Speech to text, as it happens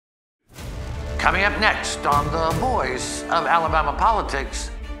Coming up next on the Voice of Alabama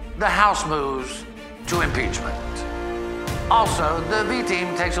Politics, the House moves to impeachment. Also, the V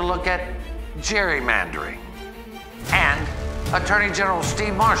team takes a look at gerrymandering. And Attorney General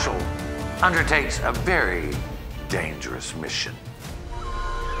Steve Marshall undertakes a very dangerous mission.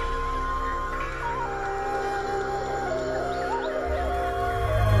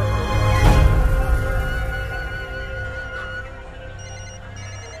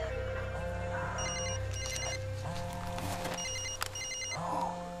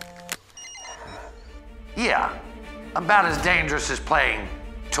 Yeah, about as dangerous as playing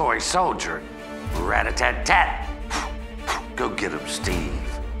toy soldier. Rat-a-tat-tat. Go get him, Steve.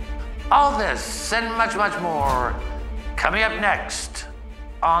 All this and much, much more coming up next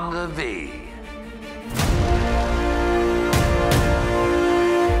on the V.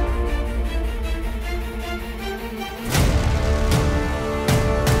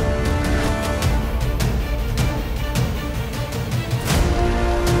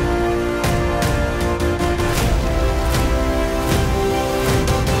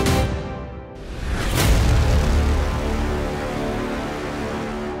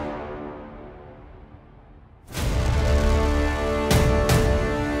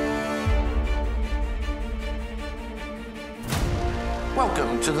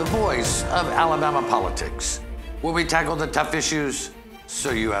 Welcome to the Voice of Alabama Politics, where we tackle the tough issues so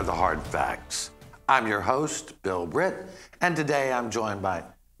you have the hard facts. I'm your host, Bill Britt, and today I'm joined by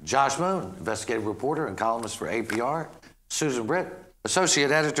Josh Moon, investigative reporter and columnist for APR, Susan Britt, associate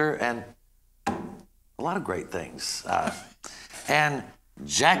editor, and a lot of great things, and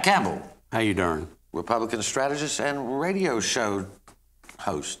Jack Campbell. How you doing? Republican strategist and radio show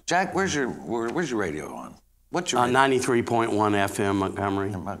host. Jack, where's your radio on? What's your 93.1 FM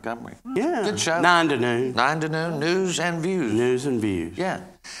Montgomery. in Montgomery? Yeah. Good show. 9 to noon. 9 to noon, news and views. News and views. Yeah.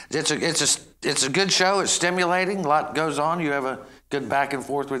 It's a good show. It's stimulating. A lot goes on. You have a good back and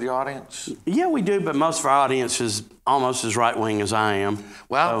forth with the audience. Yeah, we do, but most of our audience is almost as right-wing as I am.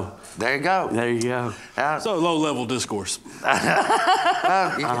 Well, there you go. There you go. So low-level discourse.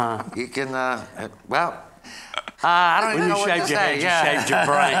 Well, you can, I don't even know what to say. You shaved your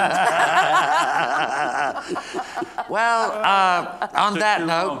brain. Well, on that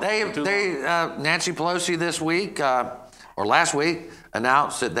note, Nancy Pelosi this week, or last week,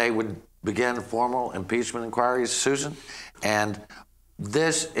 announced that they would begin formal impeachment inquiries, Susan. And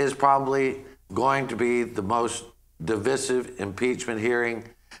this is probably going to be the most divisive impeachment hearing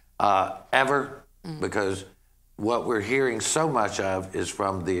ever, because what we're hearing so much of is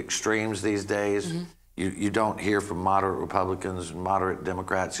from the extremes these days. Mm-hmm. You don't hear from moderate Republicans and moderate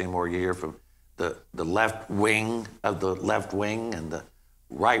Democrats anymore. You hear from the left wing of the left wing and the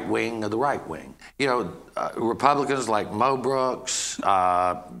right wing of the right wing. You know, Republicans like Mo Brooks,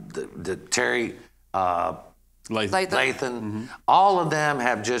 the Terry Lathan, Mm-hmm. all of them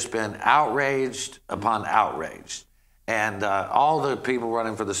have just been outraged upon outraged. And all the people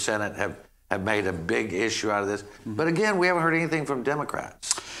running for the Senate have made a big issue out of this. Mm-hmm. But again, we haven't heard anything from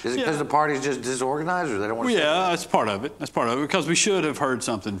Democrats. Is it because the party's just disorganized, or they don't want to? Yeah, that's part of it. That's part of it, because we should have heard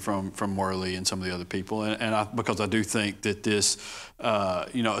something from Worley and some of the other people, because I do think that this,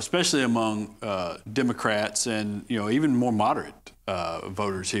 especially among Democrats and even more moderate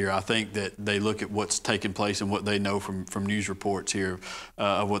voters here, I think that they look at what's taken place and what they know from news reports here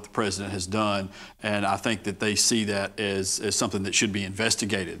of what the president has done, and I think that they see that as something that should be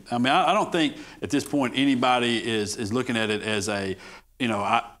investigated. I mean, I don't think at this point anybody is looking at it as a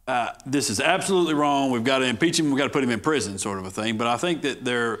this is absolutely wrong. We've got to impeach him. We've got to put him in prison, sort of a thing. But I think that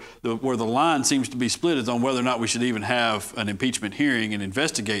where the line seems to be split is on whether or not we should even have an impeachment hearing and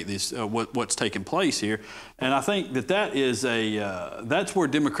investigate this what's taking place here. And I think that is that's where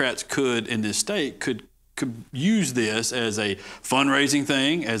Democrats in this state could use this as a fundraising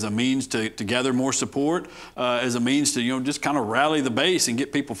thing, as a means to gather more support, as a means to just kind of rally the base and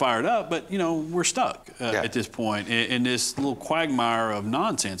get people fired up. But we're stuck at this point in this little quagmire of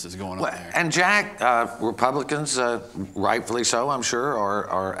nonsense that's going on there. And Jack, Republicans, rightfully so, I'm sure,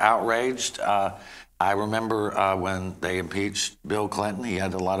 are outraged. I remember when they impeached Bill Clinton, he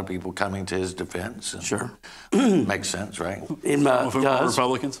had a lot of people coming to his defense. Sure. Makes sense, right? It does.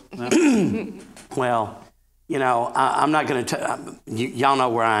 Republicans? Well, I'm not going to y'all know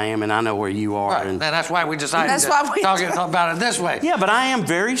where I am, and I know where you are. Right. And that's why we decided to talk about it this way. Yeah, but I am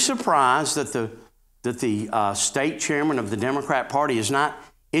very surprised that the state chairman of the Democrat Party has not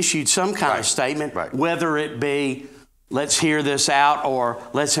issued some kind of statement, whether it be let's hear this out or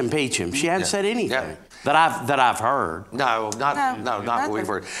let's impeach him. She hasn't said anything. Yeah. that I've heard. No, not what we've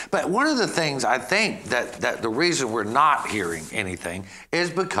heard. But one of the things I think that the reason we're not hearing anything is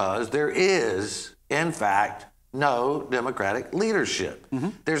because there is, in fact, no Democratic leadership.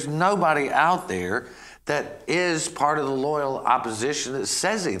 There's nobody out there that is part of the loyal opposition that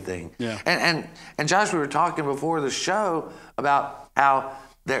says anything. Yeah. And Josh, we were talking before the show about how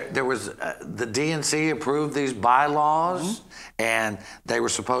there was the DNC approved these bylaws, and they were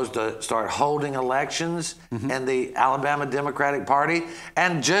supposed to start holding elections in the Alabama Democratic Party.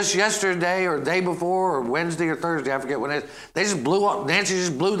 And just yesterday or day before or Wednesday or Thursday, I forget when it is, Nancy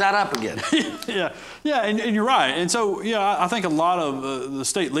just blew that up again. Yeah, and you're right. And so, I think a lot of the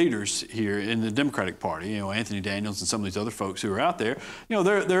state leaders here in the Democratic Party, Anthony Daniels and some of these other folks who are out there,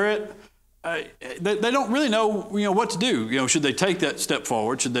 they're at. They don't really know, what to do. Should they take that step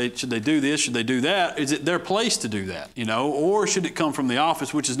forward? Should they do this? Should they do that? Is it their place to do that? Or should it come from the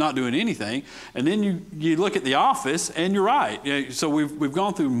office, which is not doing anything? And then you look at the office, and you're right. So we've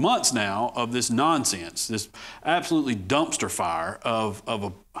gone through months now of this nonsense, this absolutely dumpster fire of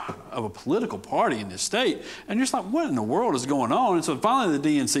a political party in this state, and you're just like, what in the world is going on? And so finally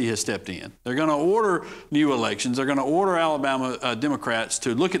the DNC has stepped in. They're going to order new elections. They're going to order Alabama Democrats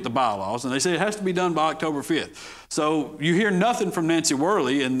to look at the bylaws, and they say it has to be done by October 5th. So you hear nothing from Nancy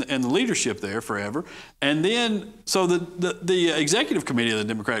Worley and the leadership there forever. And then, so the executive committee of the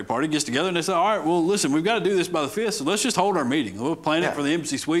Democratic Party gets together and they say, all right, well, listen, we've got to do this by the 5th, so let's just hold our meeting. We'll plan it for the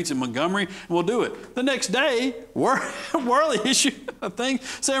Embassy Suites in Montgomery, and we'll do it. The next day, Worley issued a thing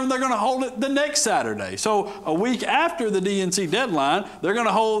saying they're going to hold it the next Saturday. So a week after the DNC deadline, they're going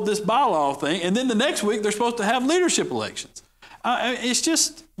to hold this bylaw thing, and then the next week they're supposed to have leadership elections. It's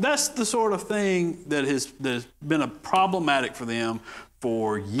just, that's the sort of thing that has been problematic for them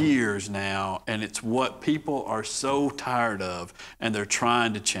for years now, and it's what people are so tired of, and they're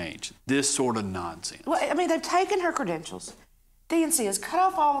trying to change. This sort of nonsense. Well, I mean, they've taken her credentials. DNC has cut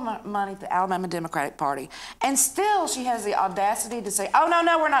off all the money to the Alabama Democratic Party, and still she has the audacity to say, oh,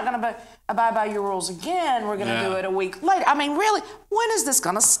 no, we're not going to abide by your rules again. We're going to do it a week later. I mean, really, when is this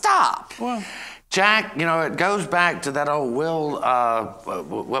going to stop? Well, Jack, it goes back to that old Will,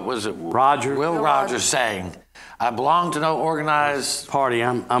 what was it? Will Rogers saying, I belong to no organized party.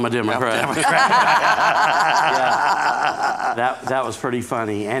 I'm a Democrat. That was pretty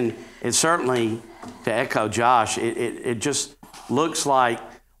funny. And it certainly, to echo Josh, it just looks like,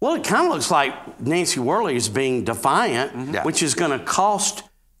 well, it kind of looks like Nancy Worley is being defiant, which is going to cost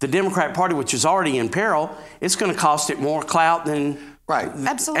the Democratic Party, which is already in peril, it's going to cost it more clout than... Right.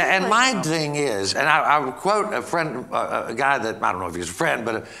 Absolutely. And my thing is, and I would quote a friend, a guy that, I don't know if he's a friend,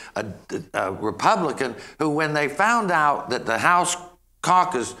 but a Republican who, when they found out that the House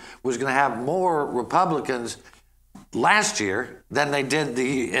caucus was going to have more Republicans last year than they did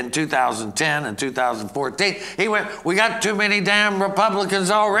in 2010 and 2014, he went, we got too many damn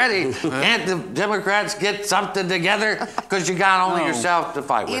Republicans already. Can't the Democrats get something together? Because you got only yourself to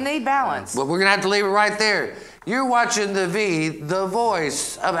fight with. You need balance. But we're going to have to leave it right there. You're watching The V, the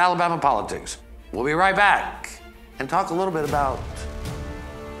voice of Alabama politics. We'll be right back and talk a little bit about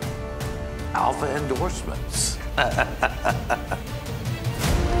ALFA endorsements.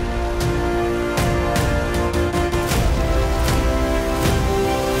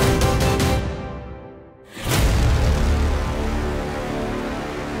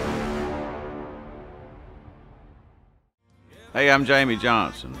 Hey, I'm Jamie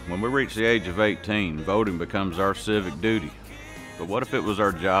Johnson. When we reach the age of 18, voting becomes our civic duty. But what if it was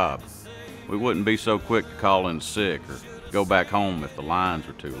our job? We wouldn't be so quick to call in sick or go back home if the lines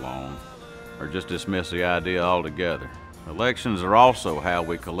were too long, or just dismiss the idea altogether. Elections are also how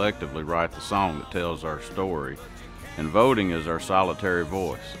we collectively write the song that tells our story, and voting is our solitary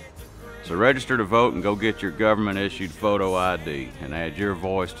voice. So register to vote and go get your government-issued photo ID and add your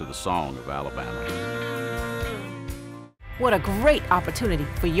voice to the song of Alabama. What a great opportunity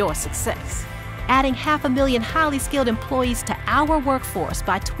for your success. Adding 500,000 highly skilled employees to our workforce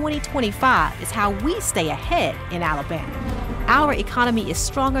by 2025 is how we stay ahead in Alabama. Our economy is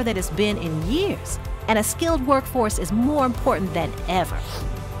stronger than it's been in years, and a skilled workforce is more important than ever.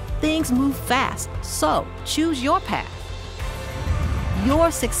 Things move fast, so choose your path. Your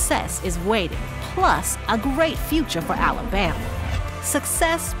success is waiting, plus a great future for Alabama.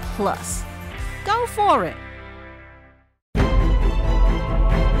 Success Plus. Go for it.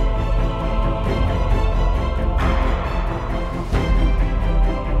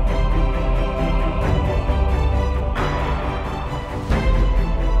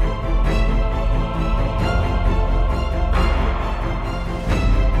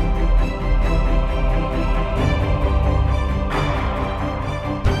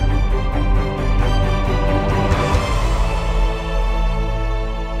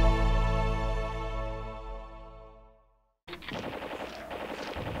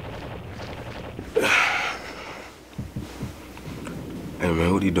 Hey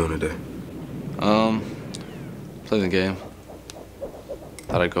man, what are you doing today? Playing the game.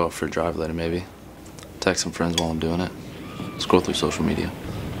 Thought I'd go out for a drive later, maybe. Text some friends while I'm doing it. Scroll through social media.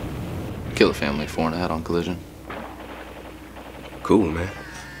 Kill a family 4 and a head on collision. Cool, man.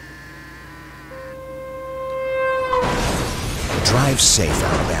 Drive safe,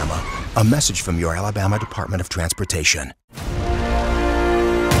 Alabama. A message from your Alabama Department of Transportation.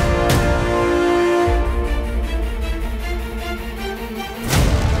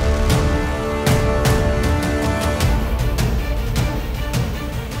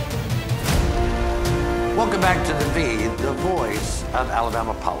 Welcome back to The V, the voice of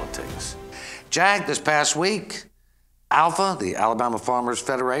Alabama politics. Jag, this past week, ALFA, the Alabama Farmers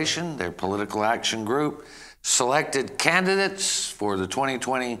Federation, their political action group, selected candidates for the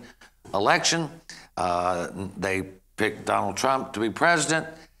 2020 election. They picked Donald Trump to be president.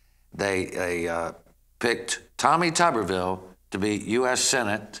 They picked Tommy Tuberville to be U.S.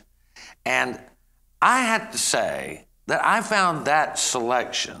 Senate. And I had to say that I found that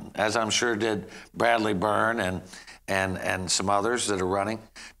selection, as I'm sure did Bradley Byrne and some others that are running,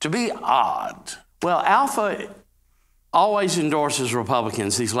 to be odd. Well, ALFA always endorses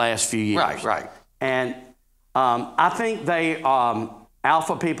Republicans these last few years. Right. And I think they,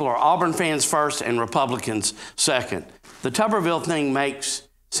 ALFA people are Auburn fans first and Republicans second. The Tuberville thing makes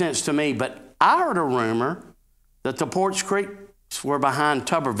sense to me, but I heard a rumor that the Porch Creeks were behind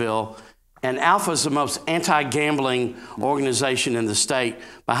Tuberville, and ALFA is the most anti-gambling organization in the state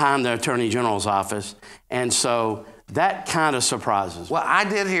behind the Attorney General's office. And so that kind of surprises me. Well, I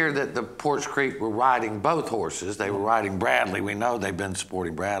did hear that the Porch Creek were riding both horses. They were riding Bradley. We know they've been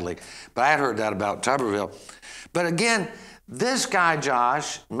supporting Bradley. But I had heard that about Tuberville. But again, this guy,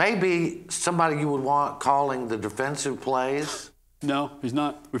 Josh, may be somebody you would want calling the defensive plays. No, he's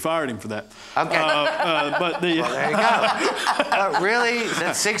not. We fired him for that. Okay. But the well, there you go. Really? He's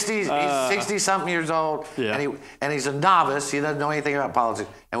 60-something years old, yeah. and he's a novice. He doesn't know anything about politics,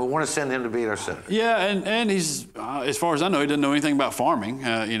 and we want to send him to be our senator. Yeah, and he's, as far as I know, he doesn't know anything about farming,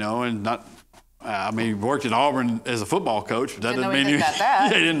 and not. I mean, he worked at Auburn as a football coach, but that doesn't mean he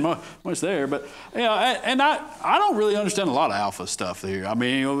didn't much there. But and I don't really understand a lot of ALFA stuff there. I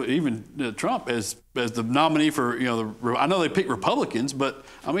mean, even Trump as the nominee for I know they picked Republicans, but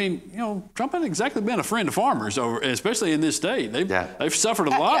I mean, Trump hasn't exactly been a friend of farmers, especially in this state. They've suffered a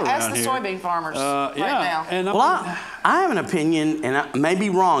lot around here. Ask the soybean farmers right now. And I have an opinion, and I may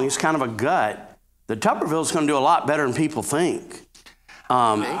be wrong. It's kind of a gut. The Tuberville's going to do a lot better than people think.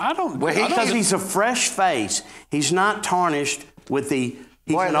 Because he's a fresh face. He's not tarnished with he's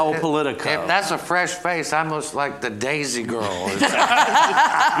an old politico. If that's a fresh face, I almost like the Daisy Girl. You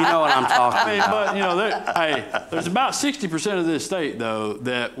know what I'm talking about. But, there's about 60% of this state, though,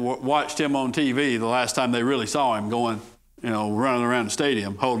 that watched him on TV the last time they really saw him going, running around the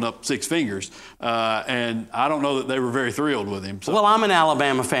stadium, holding up 6 fingers. And I don't know that they were very thrilled with him. So. Well, I'm an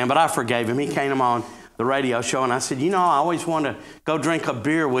Alabama fan, but I forgave him. He came on the radio show, and I said, I always wanted to go drink a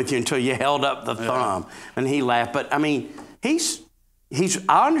beer with you until you held up the thumb. And he laughed. But, I mean,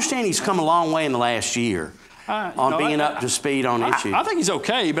 I understand he's come a long way in the last year on being up to speed on issues. I think he's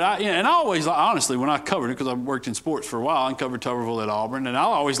okay, but I always, honestly, when I covered him, because I worked in sports for a while and covered Tuberville at Auburn, and I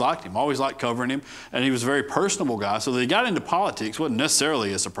always liked him. I always liked covering him, and he was a very personable guy. So that he got into politics wasn't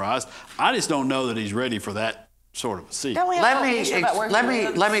necessarily a surprise. I just don't know that he's ready for that sort of a seat. Let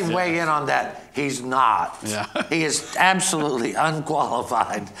me weigh in on that. He's not. Yeah. He is absolutely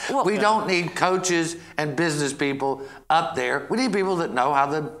unqualified. We don't need coaches and business people up there. We need people that know how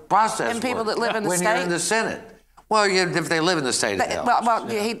the process works. And people that live in the when state. You're in the Senate. Well, if they live in the state, it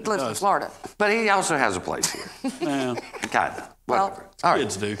helps. He lives in Florida. But he also has a place here. Yeah. Kind of. Whatever. All right.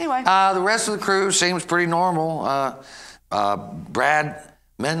 Kids do. Anyway. The rest of the crew seems pretty normal. Brad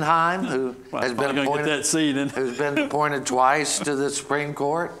Menheim, who has been who's been appointed twice to the Supreme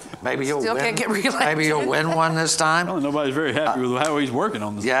Court. Maybe he'll Still win. can't get reelected. Maybe he'll win one this time. Well, nobody's very happy with how he's working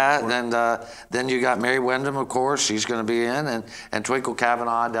on this. Yeah, and then you got Mary Wyndham, of course. She's going to be in, and Twinkle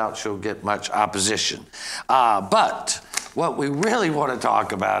Kavanaugh. I doubt she'll get much opposition. But what we really want to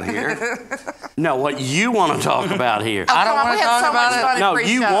talk about here. No, what you want to talk about here. I don't want to talk about it. No,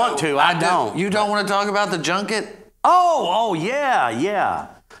 you want to. I don't. You don't want to talk about the junket? Oh, yeah.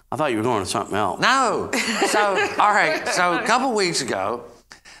 I thought you were going to something else. No. So, all right. So a couple weeks ago,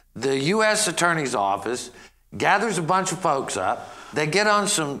 the U.S. Attorney's Office gathers a bunch of folks up. They get on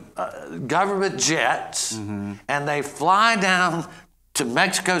some government jets, and they fly down to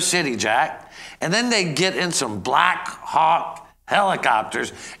Mexico City, Jack, and then they get in some Black Hawk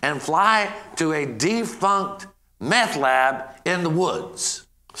helicopters and fly to a defunct meth lab in the woods.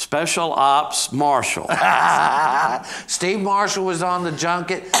 Special Ops Marshal. Steve Marshall was on the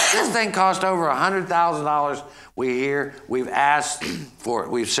junket. This thing cost over $100,000. We hear. We've asked for it.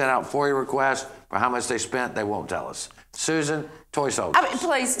 We've sent out FOIA requests for how much they spent. They won't tell us. Susan, toy soldiers. I mean,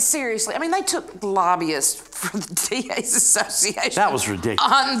 please, seriously. I mean, they took lobbyists for the DA's Association. That was ridiculous.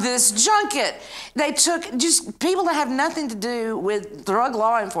 On this junket. They took just people that have nothing to do with drug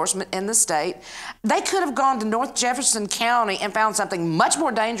law enforcement in the state. They could have gone to North Jefferson County and found something much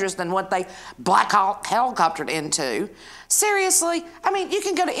more dangerous than what they black helicoptered into. Seriously, I mean, you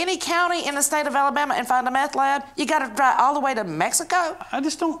can go to any county in the state of Alabama and find a meth lab. You got to drive all the way to Mexico. I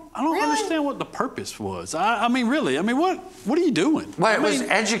don't Really? understand what the purpose was. I mean, really, I mean, what are you doing? Well, it was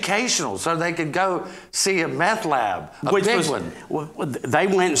educational, so they could go see a meth lab, a big one. They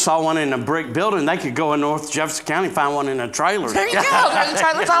went and saw one in a brick building. They could go in North Jefferson County and find one in a trailer. There you go. There's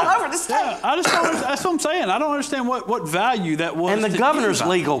trailers all over the state. Yeah, I just don't, that's what I'm saying. I don't understand what value that was. And the to governor's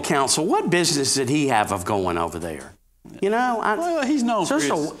anybody. legal counsel, what business did he have of going over there? You know, Well, he's known for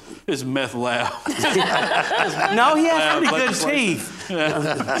his meth lab. No, he has pretty good teeth.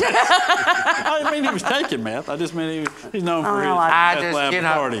 I didn't mean he was taking meth. I just mean he's known for his meth lab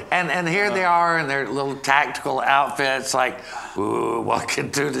party. And here they are in their little tactical outfits, like, ooh,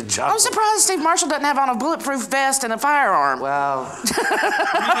 walking through the jungle. I'm surprised Steve Marshall doesn't have on a bulletproof vest and a firearm. Well,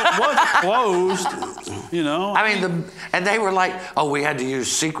 It was closed, you know. I mean, and they were like, oh, we had to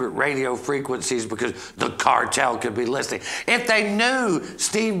use secret radio frequencies because the cartel could be listening. If they knew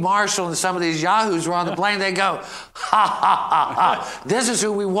Steve Marshall and some of these yahoos were on the plane, they'd go, ha, ha, ha, ha. This is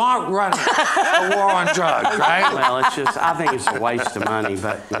who we want running a war on drugs, right? Well, it's just, I think it's a waste of money,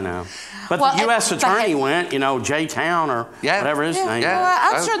 but, you know. But Well, the U.S. attorney hey- went, you know, J Town or whatever his name yeah.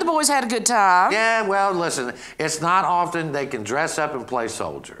 Well, I'm sure the boys had a good time. Yeah, well, listen, it's not often they can dress up and play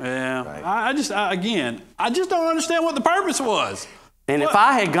soldier. Yeah. Right. I just don't understand what the purpose was. And if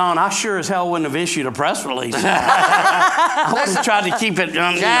I had gone, I sure as hell wouldn't have issued a press release. I would have tried to keep it.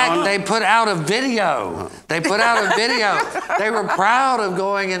 Jack, they put out a video. They put out a video. They were proud of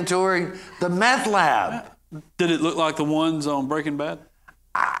going and touring the meth lab. Did it look like the ones on Breaking Bad?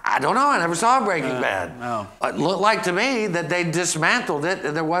 I don't know. I never saw Breaking Bad. No. It looked like to me that they dismantled it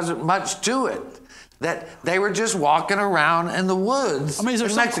and there wasn't much to it. That they were just walking around in the woods. I mean, is there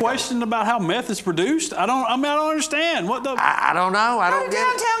in some Mexico. question about how meth is produced? I don't understand. What the? I don't know. I Go don't to get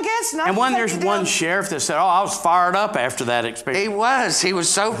it. downtown Gas. And when there's one sheriff that said, oh, I was fired up after that experience. He was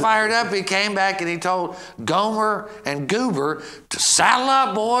so fired up, he came back and he told Gomer and Goober to saddle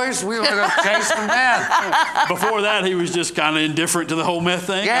up, boys. We were going to chase some meth. Before that, he was just kind of indifferent to the whole meth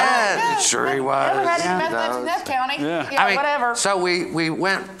thing. Yeah, sure he was. Never had any meth No. labs in Death County. Yeah. Yeah, I mean, whatever. So we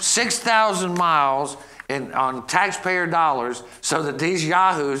went 6,000 miles on taxpayer dollars so that these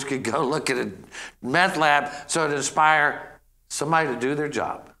yahoos could go look at a meth lab so it inspire somebody to do their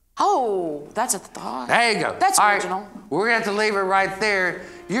job. Oh, that's a thought. There you go. That's All right, original. we're going to have to leave it right there.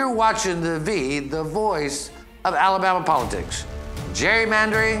 You're watching the voice of Alabama politics.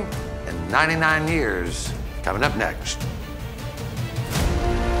 Gerrymandering in 99 years. Coming up next.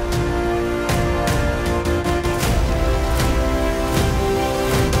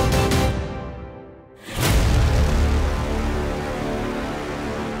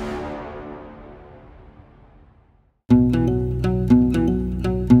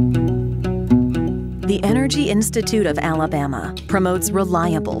 The Energy Institute of Alabama promotes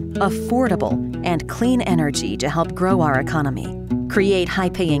reliable, affordable, and clean energy to help grow our economy, create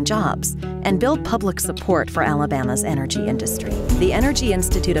high-paying jobs, and build public support for Alabama's energy industry. The Energy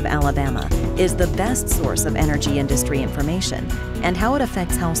Institute of Alabama is the best source of energy industry information and how it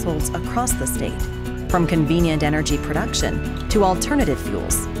affects households across the state, from convenient energy production to alternative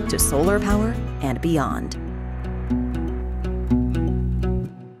fuels to solar power and beyond.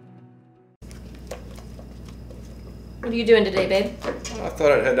 What are you doing today, babe? I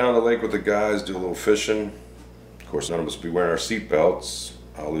thought I'd head down to the lake with the guys, do a little fishing. Of course, none of us will be wearing our seatbelts.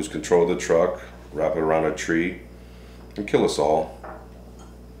 I'll lose control of the truck, wrap it around a tree, and kill us all.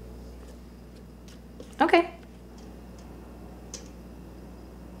 Okay.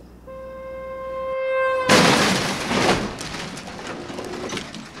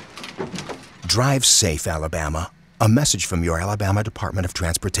 Drive safe, Alabama. A message from your Alabama Department of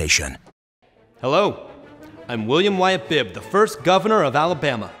Transportation. Hello, I'm William Wyatt Bibb, the first governor of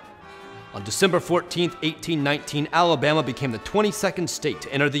Alabama. On December 14th, 1819, Alabama became the 22nd state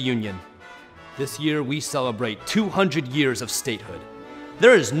to enter the Union. This year, we celebrate 200 years of statehood.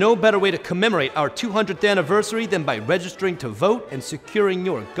 There is no better way to commemorate our 200th anniversary than by registering to vote and securing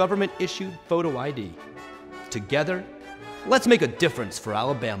your government-issued photo ID. Together, let's make a difference for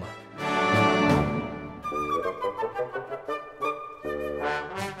Alabama.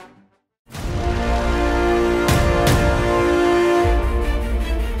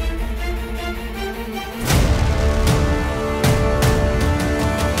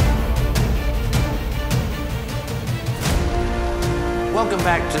 Welcome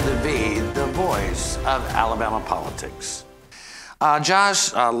back to The V, the voice of Alabama politics.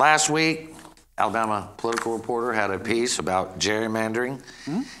 Josh, last week, Alabama political reporter had a piece about gerrymandering,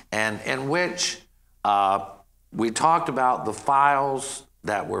 and in which we talked about the files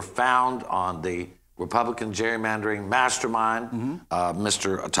that were found on the Republican gerrymandering mastermind,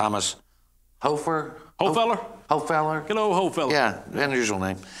 Mr. Thomas Hofeller. Hofeller. Good old Hofeller. Yeah, unusual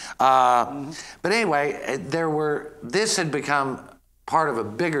name. But anyway, this had become part of a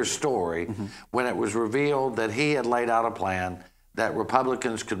bigger story when it was revealed that he had laid out a plan that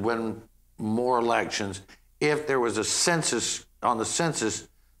Republicans could win more elections if there was a census. On the census,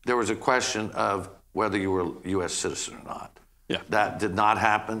 there was a question of whether you were a U.S. citizen or not. Yeah. That did not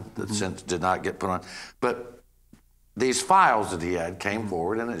happen. The census did not get put on. But these files that he had came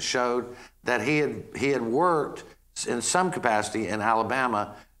forward, and it showed that he had worked in some capacity in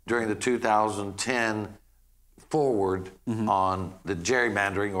Alabama during the 2010 forward on the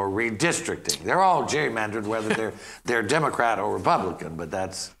gerrymandering or redistricting. They're all gerrymandered, whether they're Democrat or Republican, but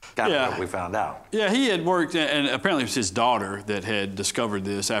that's kind of what we found out. Yeah, he had worked, and apparently it was his daughter that had discovered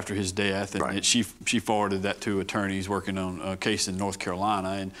this after his death, and she forwarded that to attorneys working on a case in North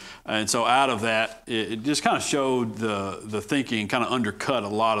Carolina, and so out of that, it just kind of showed the thinking, kind of undercut a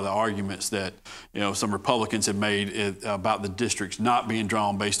lot of the arguments that some Republicans had made about the districts not being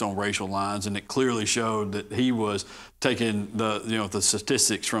drawn based on racial lines, and it clearly showed that he was taking the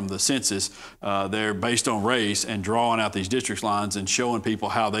statistics from the census there based on race and drawing out these district lines and showing people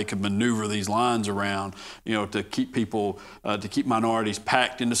how they could maneuver these lines around, to keep people, to keep minorities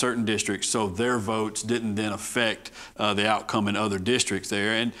packed into certain districts so their votes didn't then affect the outcome in other districts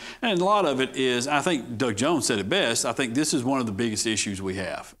there. And a lot of it is, I think Doug Jones said it best, I think this is one of the biggest issues we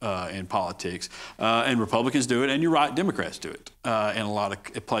have in politics. And Republicans do it, and you're right, Democrats do it in a lot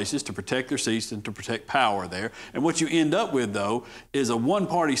of places to protect their seats and to protect power there. And what you end up with, though, is a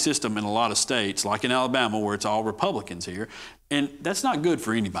one-party system in a lot of states, like in Alabama, where it's all Republicans here. And that's not good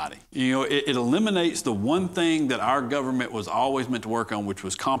for anybody. It eliminates the one thing that our government was always meant to work on, which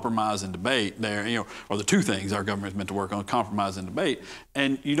was compromise and debate there, or the two things our government is meant to work on, compromise and debate.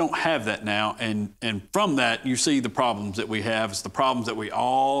 And you don't have that now. And from that, you see the problems that we have. It's the problems that we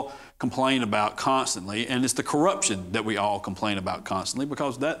all complain about constantly, and it's the corruption that we all complain about constantly,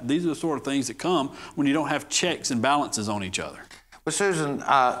 because these are the sort of things that come when you don't have checks and balances on each other. Well, Susan,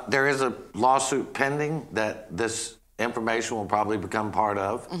 there is a lawsuit pending that this information will probably become part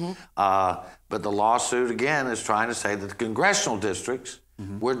of, but the lawsuit, again, is trying to say that the congressional districts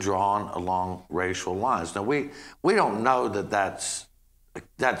were drawn along racial lines. Now, we don't know that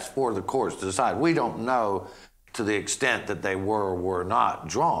that's for the courts to decide. We don't know to the extent that they were or were not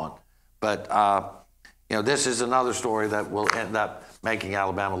drawn. But, this is another story that will end up making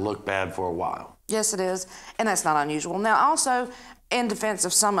Alabama look bad for a while. Yes, it is, and that's not unusual. Now, also, in defense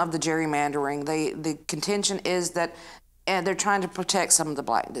of some of the gerrymandering, the contention is that they're trying to protect some of the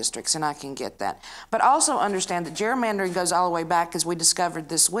black districts, and I can get that. But also understand that gerrymandering goes all the way back, as we discovered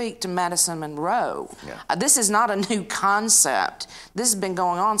this week, to Madison Monroe. Yeah. This is not a new concept. This has been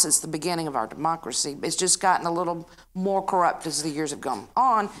going on since the beginning of our democracy. It's just gotten a little more corrupt as the years have gone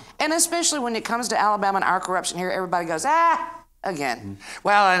on, and especially when it comes to Alabama and our corruption here, everybody goes, again.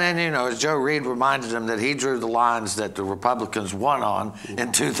 Well, and as Joe Reed reminded him that he drew the lines that the Republicans won on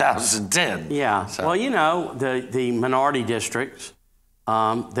in 2010. Yeah. So. Well, the minority districts,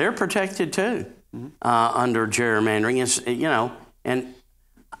 they're protected too under gerrymandering. It's, and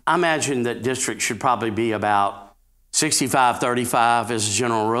I imagine that districts should probably be about 65-35 as a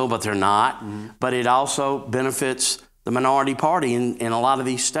general rule, but they're not. But it also benefits the minority party in a lot of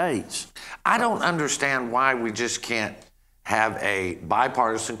these states. I don't understand why we just can't have a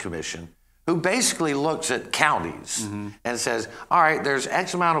bipartisan commission who basically looks at counties and says, all right, there's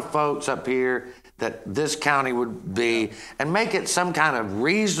X amount of folks up here that this county would be, and make it some kind of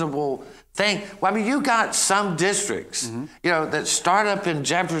reasonable thing. Well, I mean, you got some districts, that start up in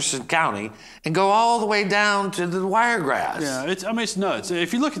Jefferson County and go all the way down to the Wiregrass. Yeah, it's nuts.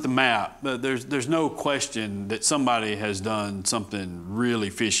 If you look at the map, there's no question that somebody has done something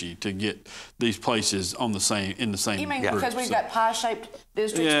really fishy to get these places in the same You mean group. because we've got pie-shaped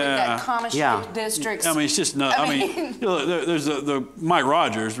districts, we've got comma-shaped districts? I mean, it's just nuts. I mean there's the Mike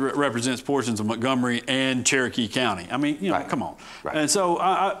Rogers represents portions of Montgomery and Cherokee County. I mean, come on. Right. And so,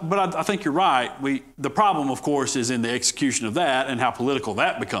 but I think you're right. The problem, of course, is in the execution of that and how political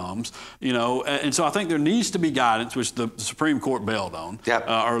that becomes. And so I think there needs to be guidance, which the Supreme Court bailed on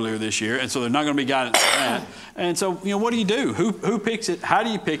earlier this year. And so there's not going to be guidance for that. And so, what do you do? Who picks it? How do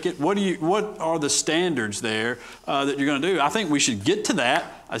you pick it? What are the standards there that you're going to do? I think we should get to that.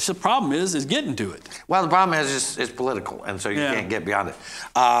 The problem is getting to it. Well, the problem is it's political, and so you can't get beyond it.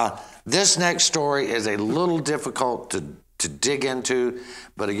 This next story is a little difficult to dig into,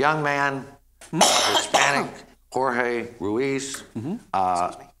 but a young man, Hispanic, Jorge Ruiz,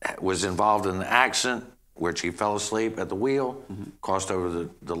 was involved in an accident where he fell asleep at the wheel, crossed over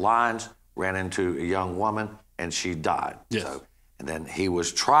the lines, ran into a young woman, and she died. Yes. So, and then he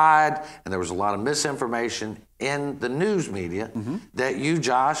was tried, and there was a lot of misinformation in the news media that you,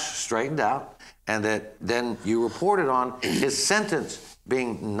 Josh, straightened out, and that then you reported on his sentence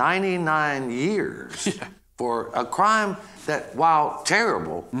being 99 years for a crime that, while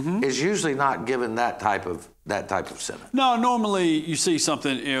terrible, is usually not given that type of sentence. No, normally you see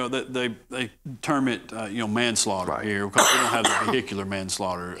something, that they term it, manslaughter here, because we don't have the vehicular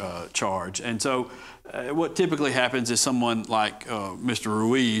manslaughter charge. And so what typically happens is someone like Mr.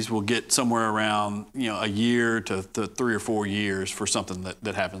 Ruiz will get somewhere around, a year to 3 or 4 years for something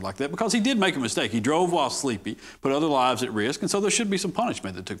that happened like that, because he did make a mistake. He drove while sleepy, put other lives at risk, and so there should be some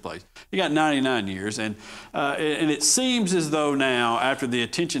punishment that took place. He got 99 years, and it seems as though now, after the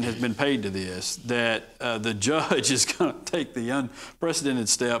attention has been paid to this, that the judge is going to take the unprecedented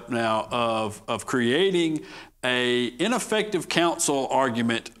step now of creating a ineffective counsel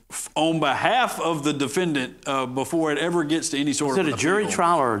argument on behalf of the defendant before it ever gets to any sort of Is it a jury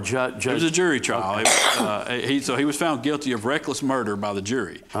trial or a judge? It was a jury trial. Okay. So he was found guilty of reckless murder by the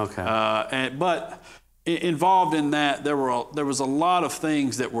jury. Okay. But involved in that, there was a lot of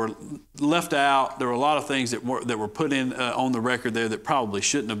things that were left out. There were a lot of things that were put in on the record there that probably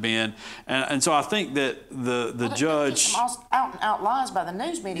shouldn't have been. And so I think that the judge... Some out and out lies by the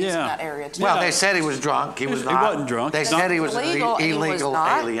news media in that area, too. Well, they said he was drunk. He was not. He wasn't drunk. They said he was an illegal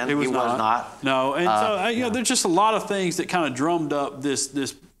alien. He was not. No, and so there's just a lot of things that kind of drummed up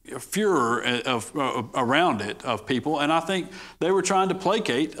this furor around it of people, and I think they were trying to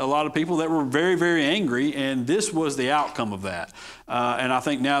placate a lot of people that were very, very angry, and this was the outcome of that. And I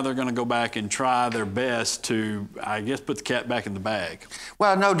think now they're going to go back and try their best to, I guess, put the cat back in the bag.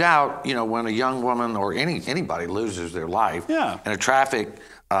 Well, no doubt, when a young woman or anybody loses their life in a traffic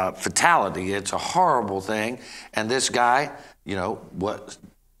fatality, it's a horrible thing, and this guy,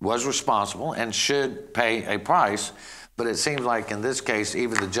 was responsible and should pay a price. But it seems like in this case,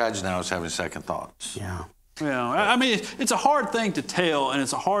 even the judge now is having second thoughts. Yeah. Yeah, I mean, it's a hard thing to tell, and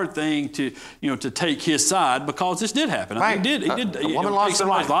it's a hard thing to, to take his side, because this did happen. Right. I mean, he did A woman lost take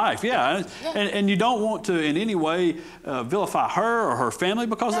somebody's life. Yeah. And you don't want to in any way vilify her or her family,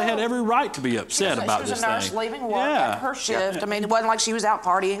 because they had every right to be upset about this thing. She was a nurse leaving work after her shift. I mean, it wasn't like she was out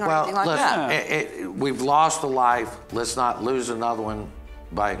partying or anything like that. We've lost a life. Let's not lose another one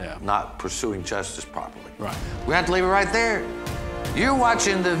by not pursuing justice properly. Right. We have to leave it right there. You're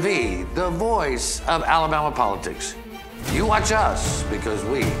watching The V, the voice of Alabama politics. You watch us because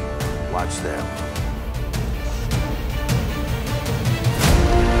we watch them.